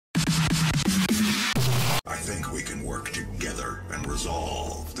work together and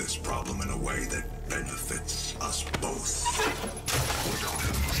resolve this problem in a way that benefits us both.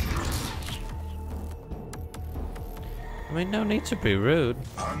 I mean, no need to be rude.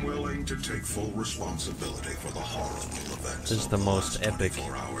 I'm willing to take full responsibility for the horrible events. This is the most epic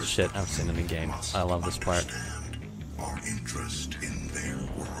shit I've seen in a game. I love this part. Our interest in their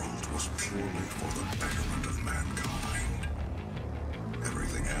world was purely for the betterment of mankind.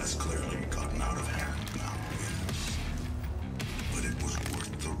 Everything has clearly gotten out of hand now, yes. But it was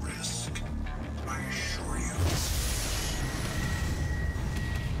worth the risk, I assure you.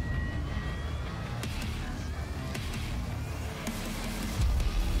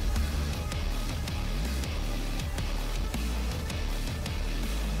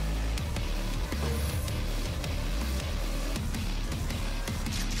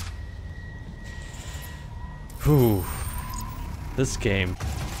 Whew. This game.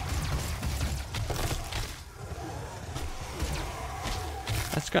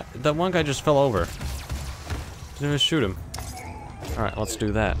 That one guy just fell over. Didn't even shoot him. Alright, let's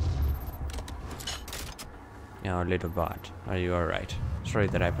do that. Now, little bot, are you alright? Sorry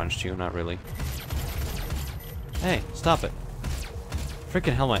that I punched you, not really. Hey, stop it.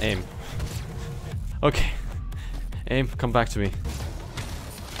 Freaking hell, my aim. Okay. Aim, come back to me.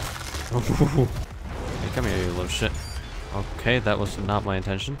 Hey, come here, you little shit. Okay, that was not my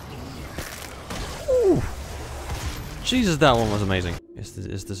intention. Ooh. Jesus, that one was amazing. Is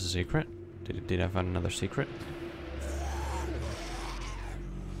this a secret? Did I find another secret?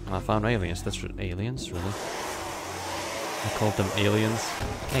 I found aliens. That's aliens, really? I called them aliens.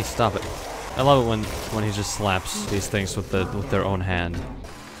 Hey, stop it! I love it when he just slaps these things with their own hand.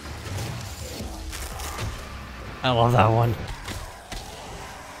 I love that one.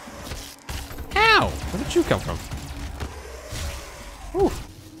 Ow! Where did you come from? Whew.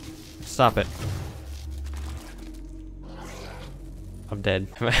 Stop it. I'm dead.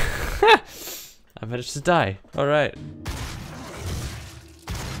 I managed to die. Alright.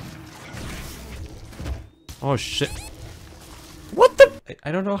 Oh shit. What the?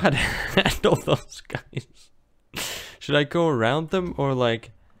 I don't know how to handle those guys. Should I go around them or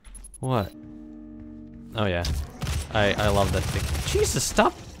like... What? Oh yeah. I love that thing. Jesus,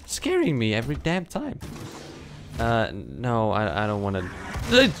 stop scaring me every damn time. No, I don't want to...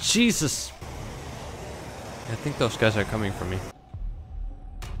 Jesus! I think those guys are coming for me.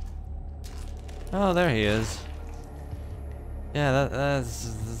 Oh, there he is. Yeah,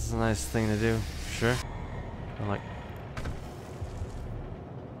 that's a nice thing to do. Sure. I'm like...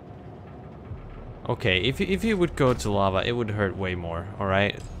 Okay, if you would go to lava, it would hurt way more,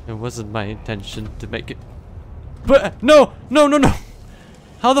 alright? It wasn't my intention to make it... But, no! No, no, no!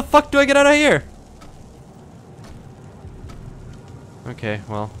 How the fuck do I get out of here? Okay,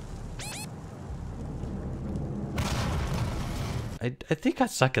 well... I think I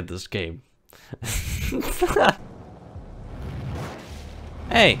suck at this game.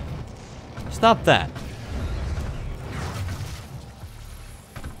 Hey! Stop that!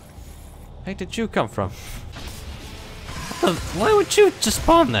 Where did you come from? Why would you just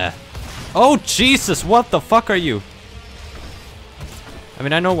spawn there? Oh Jesus, what the fuck are you? I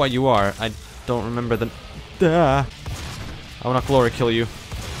mean, I know what you are. I don't remember the... I wanna glory kill you.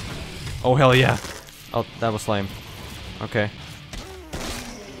 Oh hell yeah. Oh, that was lame. Okay.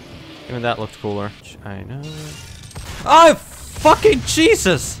 Even that looked cooler. I know. Oh, fucking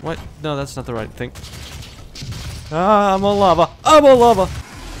Jesus! What? No, that's not the right thing. Ah, I'm on lava. I'm on lava.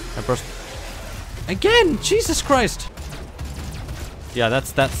 I burst. Again! Jesus Christ! Yeah,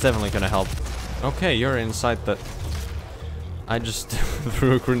 that's definitely gonna help. Okay, you're inside the... I just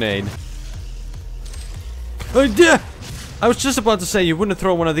threw a grenade. I was just about to say you wouldn't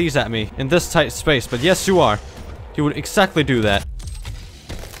throw one of these at me in this tight space, but yes you are. You would exactly do that.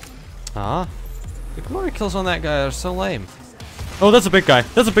 Ah, the glory kills on that guy are so lame. Oh, that's a big guy.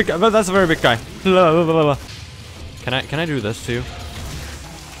 That's a big guy. That's a very big guy. Can I do this too?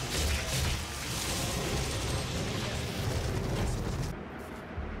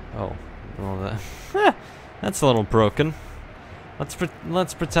 Oh, well that. That's a little broken.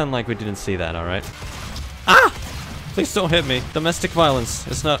 Let's pretend like we didn't see that. All right. Ah! Please don't hit me. Domestic violence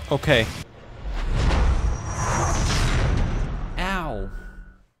is not okay. Ow.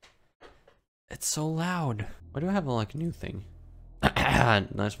 It's so loud. Why do I have like a new thing?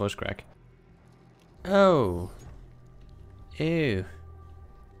 Nice voice crack. Oh. Ew.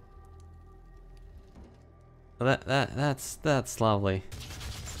 Well, that's lovely.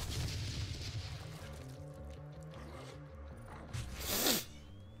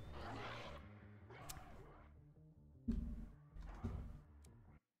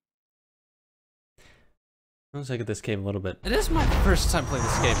 Let's look at this game a little bit. It is my first time playing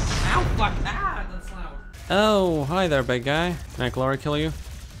this game. Ow, fuck! Ah, that's loud. Oh, hi there, big guy. Can I glory kill you?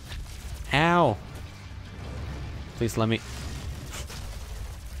 Ow. Please let me.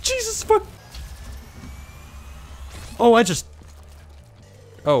 Jesus fuck! Oh, I just...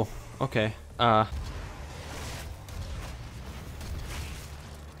 Oh, okay. Let's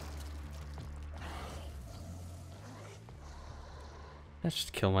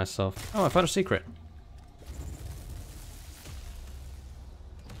just kill myself. Oh, I found a secret.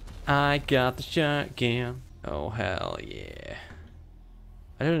 I got the shotgun. Oh, hell yeah.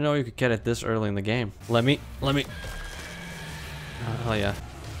 I didn't know you could get it this early in the game. Let me. Oh, hell yeah.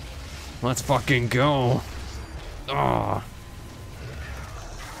 Let's fucking go. Oh.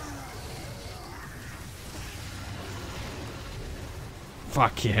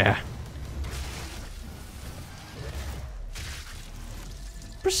 Fuck yeah.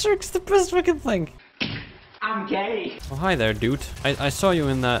 Berserk's the best fucking thing. I'm gay. Oh, hi there, dude. I saw you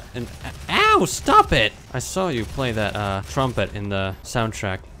in that. Ow! Stop it! I saw you play that trumpet in the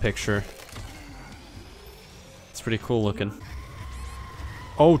soundtrack picture. It's pretty cool looking.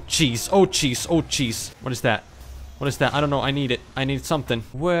 Oh jeez! Oh jeez! Oh jeez! What is that? What is that? I don't know. I need it. I need something.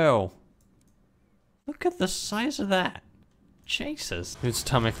 Whoa! Look at the size of that. Jesus. Dude's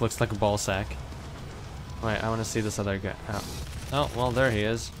stomach looks like a ball sack. Wait, I want to see this other guy. Oh, well, there he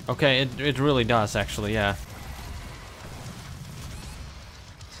is. Okay, it really does, actually, yeah.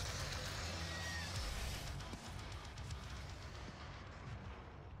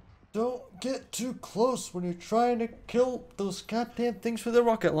 Don't get too close when you're trying to kill those goddamn things with a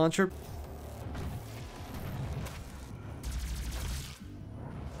rocket launcher.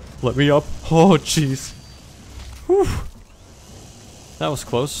 Let me up. Oh, jeez. Whew. That was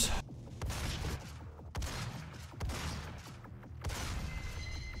close.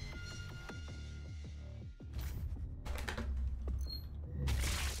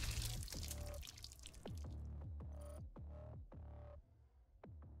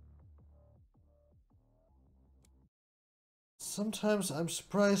 Sometimes I'm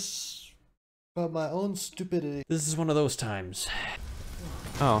surprised about my own stupidity. This is one of those times.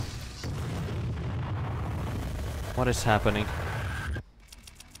 Oh. What is happening?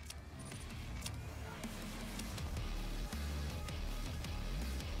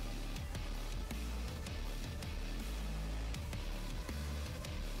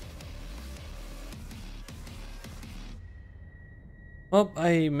 Well,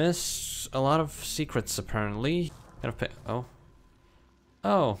 I miss a lot of secrets apparently. Gotta pay. Oh.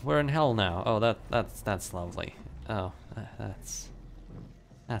 Oh, we're in hell now. Oh, that's lovely. Oh,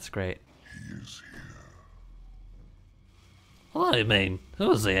 that's great. He is here. What do you mean?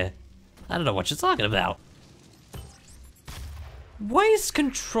 Who's here? I don't know what you're talking about. Why is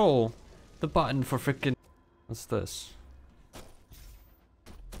control the button for freaking? What's this?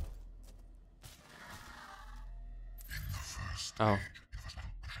 Oh.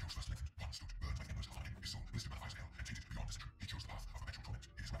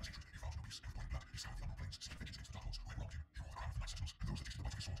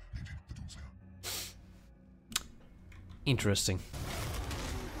 Interesting.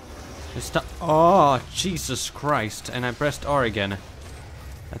 Oh, Jesus Christ. And I pressed R again.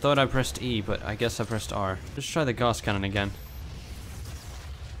 I thought I pressed E, but I guess I pressed R. Let's try the Gauss cannon again.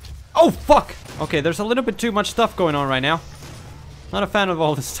 Oh, fuck! Okay, there's a little bit too much stuff going on right now. Not a fan of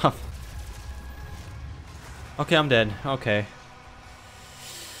all this stuff. Okay, I'm dead. Okay.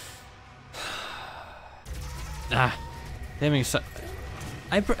 Ah. Damn so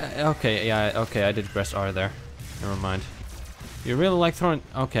okay, yeah, okay, I did press R there. Never mind. You really like throwing...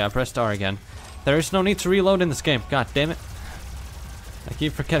 Okay, I pressed R again. There is no need to reload in this game. God damn it. I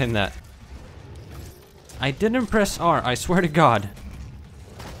keep forgetting that. I didn't press R, I swear to God.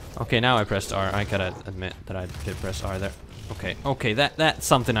 Okay, now I pressed R. I gotta admit that I did press R there. Okay, okay, that's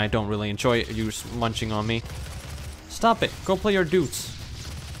something I don't really enjoy, you munching on me. Stop it. Go play your dutes.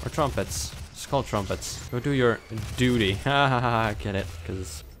 Or trumpets. It's called trumpets. Go do your duty. Ha ha ha, get it,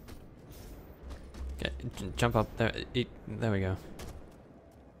 because... Jump up there. There we go.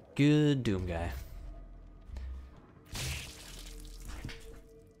 Good Doom guy.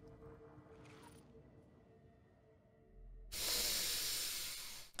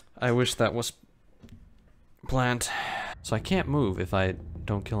 I wish that was planned. So I can't move if I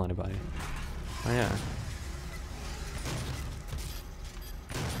don't kill anybody. Oh yeah.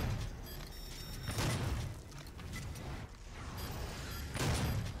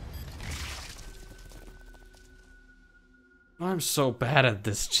 I'm so bad at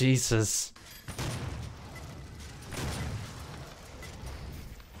this, Jesus.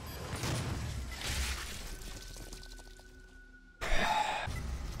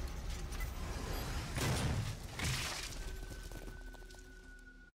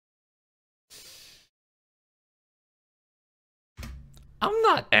 I'm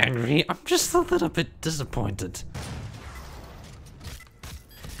not angry. I'm just a little bit disappointed.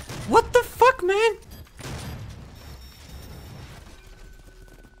 What the fuck, man?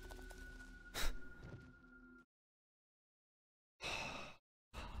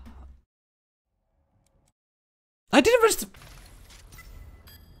 I didn't rest.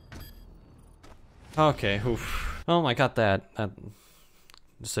 Okay, oof. Oh my god, that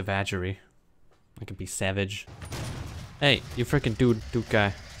savagery. I could be savage. Hey, you freaking dude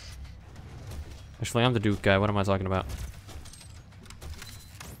guy. Actually, I'm the dude guy. What am I talking about?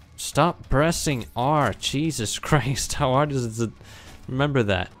 Stop pressing R. Jesus Christ. How hard is it to remember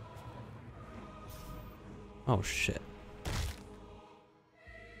that? Oh shit.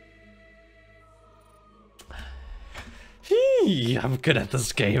 I'm good at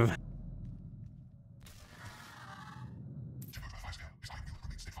this game.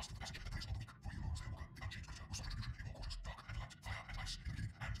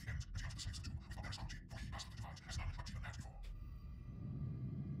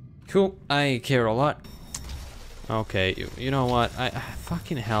 Cool, I care a lot. Okay, you know what? I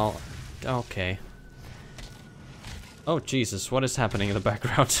fucking hell. Okay. Oh Jesus, what is happening in the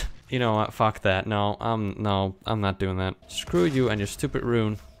background? You know what? Fuck that. No, I'm not doing that. Screw you and your stupid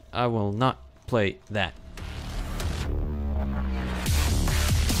rune. I will not play that.